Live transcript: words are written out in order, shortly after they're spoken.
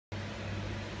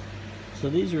So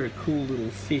these are a cool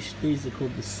little fish. These are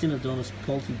called the Synodontis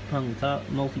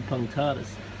multipunctatus,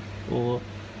 or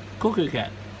cuckoo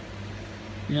cat.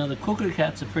 You know, the cuckoo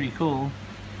cats are pretty cool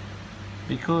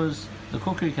because the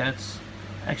cuckoo cats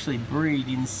actually breed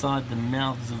inside the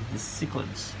mouths of the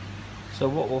cichlids. So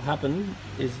what will happen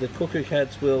is the cuckoo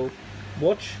cats will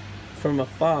watch from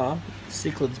afar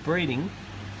cichlids breeding,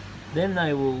 then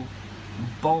they will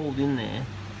bolt in there.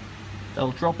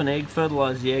 They'll drop an egg,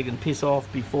 fertilise the egg and piss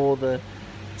off before the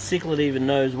cichlid even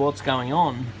knows what's going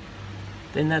on.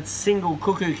 Then that single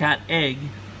cuckoo cat egg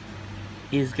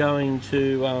is going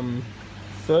to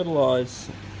fertilise,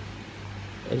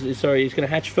 sorry, he's going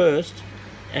to hatch first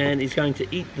and he's going to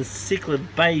eat the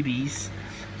cichlid babies.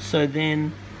 So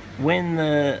then when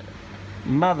the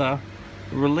mother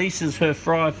releases her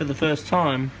fry for the first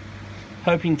time,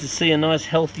 hoping to see a nice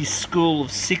healthy school of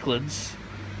cichlids,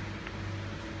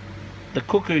 the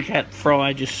cuckoo cat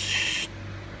fry just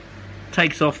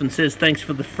takes off and says thanks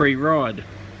for the free ride,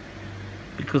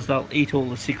 because they'll eat all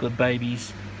the cichlid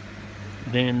babies,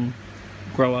 then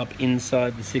grow up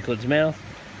inside the cichlid's mouth,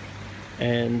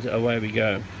 and away we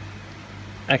go.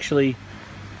 Actually,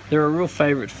 they're a real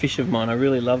favourite fish of mine. I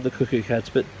really love the cuckoo cats,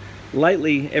 but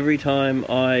lately every time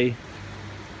I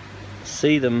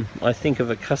see them I think of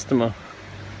a customer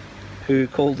who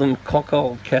called them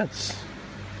Cuckold cats.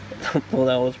 I thought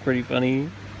that was pretty funny.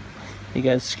 He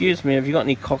goes, "Excuse me, have you got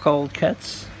any Cuckold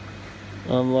cats?"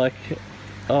 I'm like,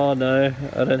 "Oh no,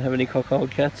 I don't have any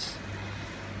Cuckold cats."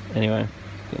 Anyway, I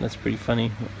think that's pretty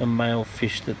funny. A male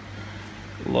fish that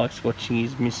likes watching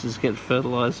his missus get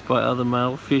fertilised by other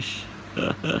male fish.